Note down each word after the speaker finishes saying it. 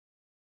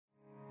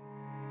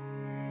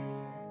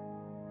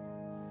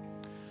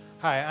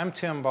Hi, I'm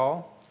Tim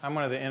Ball. I'm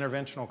one of the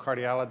interventional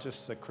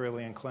cardiologists at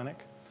Carilion Clinic,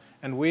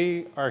 and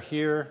we are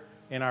here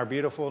in our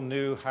beautiful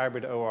new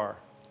hybrid OR.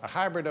 A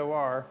hybrid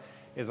OR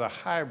is a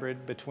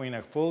hybrid between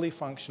a fully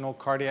functional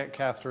cardiac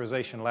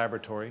catheterization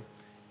laboratory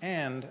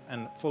and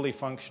a fully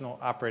functional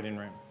operating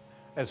room.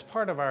 As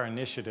part of our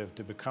initiative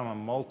to become a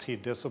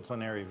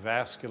multidisciplinary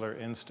vascular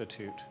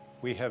institute,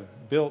 we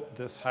have built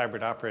this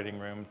hybrid operating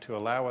room to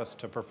allow us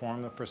to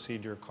perform the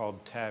procedure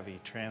called TAVI,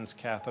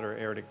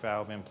 transcatheter aortic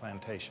valve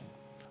implantation.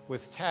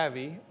 With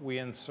TAVI, we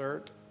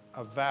insert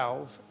a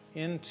valve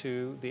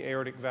into the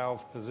aortic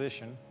valve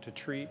position to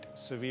treat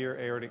severe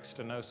aortic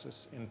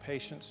stenosis in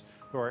patients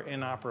who are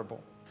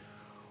inoperable.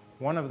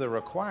 One of the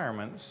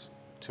requirements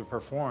to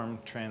perform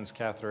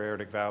transcatheter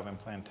aortic valve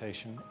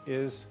implantation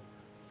is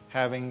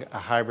having a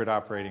hybrid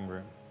operating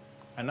room.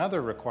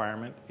 Another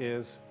requirement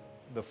is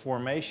the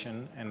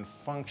formation and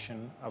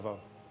function of a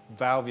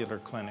valvular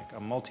clinic, a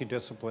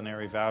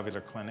multidisciplinary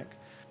valvular clinic.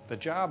 The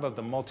job of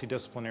the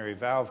multidisciplinary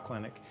valve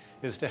clinic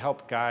is to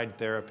help guide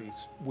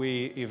therapies.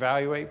 We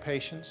evaluate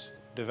patients,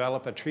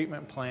 develop a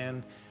treatment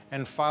plan,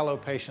 and follow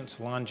patients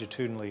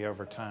longitudinally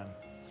over time.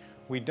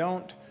 We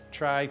don't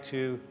try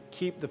to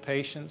keep the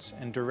patients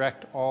and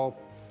direct all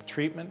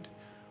treatment.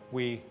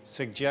 We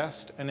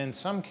suggest, and in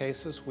some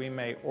cases we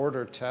may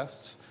order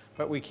tests,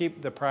 but we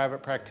keep the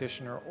private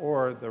practitioner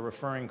or the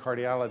referring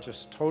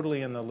cardiologist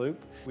totally in the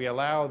loop. We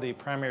allow the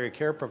primary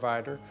care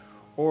provider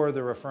or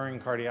the referring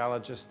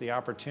cardiologist the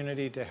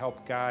opportunity to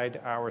help guide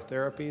our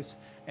therapies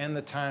and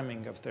the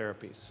timing of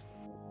therapies.